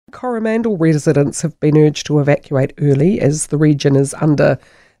Coromandel residents have been urged to evacuate early as the region is under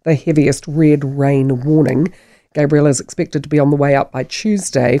the heaviest red rain warning. Gabrielle is expected to be on the way up by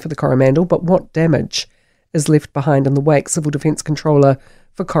Tuesday for the Coromandel, but what damage is left behind in the wake? Civil Defence Controller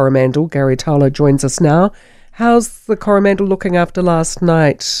for Coromandel, Gary Tauler, joins us now. How's the Coromandel looking after last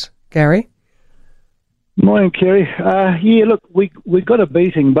night, Gary? Morning, Kerry. Look, we got a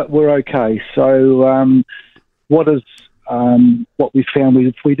beating, but we're okay. So what we found,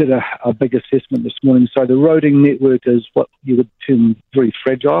 we did a big assessment this morning. So the roading network is what you would term very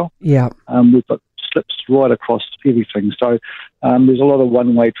fragile. Yeah. We've got slips right across everything. So there's a lot of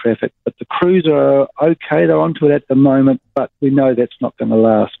one-way traffic. But the crews are okay. They're onto it at the moment, but we know that's not going to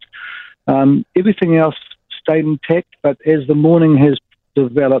last. Everything else stayed intact, but as the morning has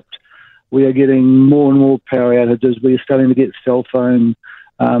developed, we are getting more and more power outages. We're starting to get cell phone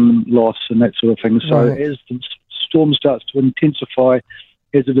loss and that sort of thing. So as the storm starts to intensify,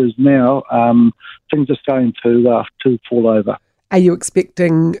 as it is now, things are starting to fall over. Are you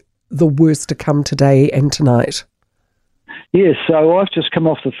expecting the worst to come today and tonight? Yes. So I've just come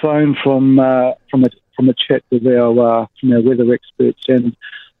off the phone from a chat with our weather experts, and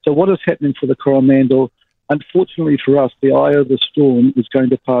so what is happening for the Coromandel? Unfortunately for us, the eye of the storm is going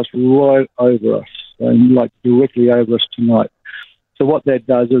to pass right over us, like directly over us tonight. So what that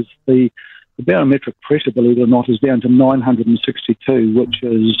does is the barometric pressure, believe it or not, is down to 962, which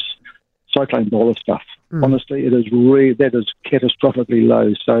is cyclone dollar stuff. Honestly, that is catastrophically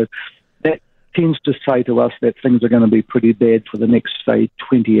low. So that tends to say to us that things are going to be pretty bad for the next, say,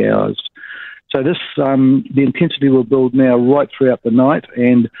 20 hours. So this, the intensity will build now right throughout the night,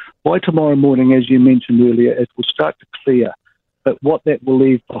 and by tomorrow morning, as you mentioned earlier, it will start to clear. But what that will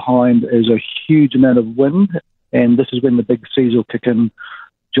leave behind is a huge amount of wind, and this is when the big seas will kick in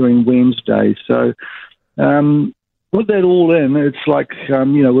during Wednesday. So with that all in, it's like,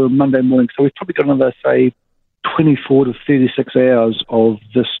 we're Monday morning, so we've probably got another, say, 24 to 36 hours of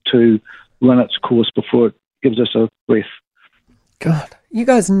this to run its course before it gives us a breath. God, you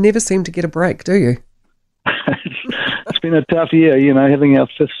guys never seem to get a break, do you? It's been a tough year, having our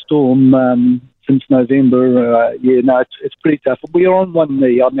fifth storm since November. It's pretty tough. We are on one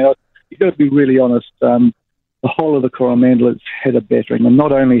knee. I mean, you've got to be really honest. The whole of the Coromandel has had a battering, and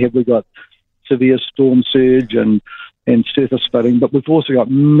not only have we got severe storm surge and surface flooding, but we've also got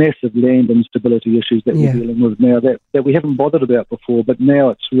massive land instability issues that we're dealing with now that we haven't bothered about before, but now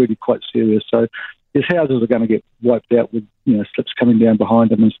it's really quite serious. So these houses are going to get wiped out with slips coming down behind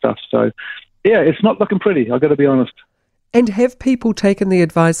them and stuff. So, it's not looking pretty, I've got to be honest. And have people taken the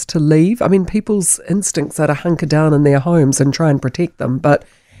advice to leave? I mean, people's instincts are to hunker down in their homes and try and protect them. But,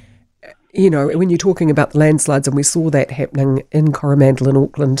 when you're talking about the landslides, and we saw that happening in Coromandel in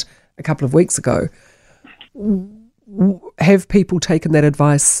Auckland a couple of weeks ago, have people taken that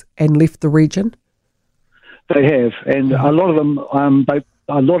advice and left the region? They have, and a lot of them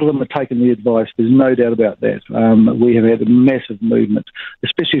have taken the advice. There's no doubt about that. We have had a massive movement,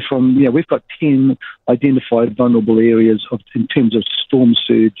 especially from, we've got 10 identified vulnerable areas in terms of storm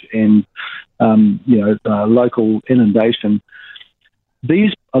surge and, local inundation.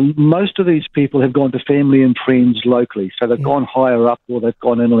 Most of these people have gone to family and friends locally, so they've gone higher up or they've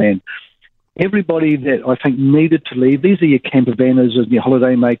gone inland. Everybody that I think needed to leave, these are your campervanners and your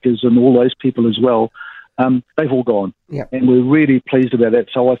holiday makers and all those people as well, they've all gone. And we're really pleased about that.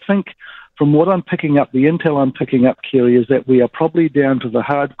 So I think from what I'm picking up, the intel I'm picking up, Kerry, is that we are probably down to the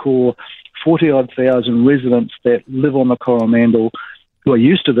hardcore 40-odd thousand residents that live on the Coromandel who are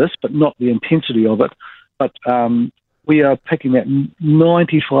used to this, but not the intensity of it. But we are picking that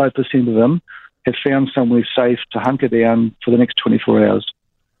 95% of them have found somewhere safe to hunker down for the next 24 hours.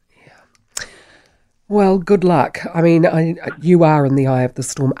 Well, good luck. I mean, you are in the eye of the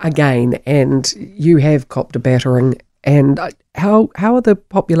storm again, and you have copped a battering. And how are the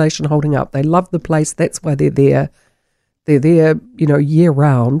population holding up? They love the place. That's why they're there. They're there, year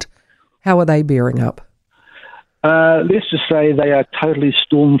round. How are they bearing up? Let's just say they are totally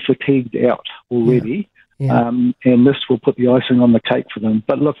storm fatigued out already. And this will put the icing on the cake for them.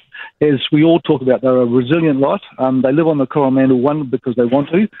 But look, as we all talk about, they're a resilient lot. They live on the Coromandel, one, because they want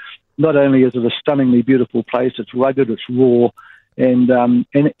to. Not only is it a stunningly beautiful place, it's rugged, it's raw, and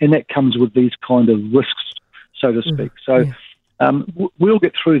that comes with these kind of risks, so to speak. So we'll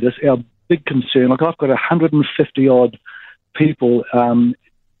get through this. Our big concern, like I've got 150-odd people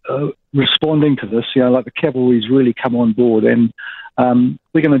responding to this, like the cavalry's really come on board, and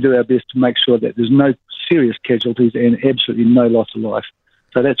we're going to do our best to make sure that there's no serious casualties and absolutely no loss of life.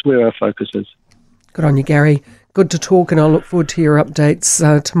 So that's where our focus is. Good on you, Gary. Good to talk, and I'll look forward to your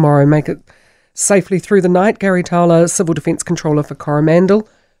updates tomorrow. Make it safely through the night. Gary Tauler, Civil Defence Controller for Coromandel,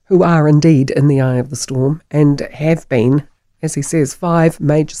 who are indeed in the eye of the storm and have been, as he says, 5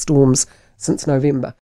 major storms since November.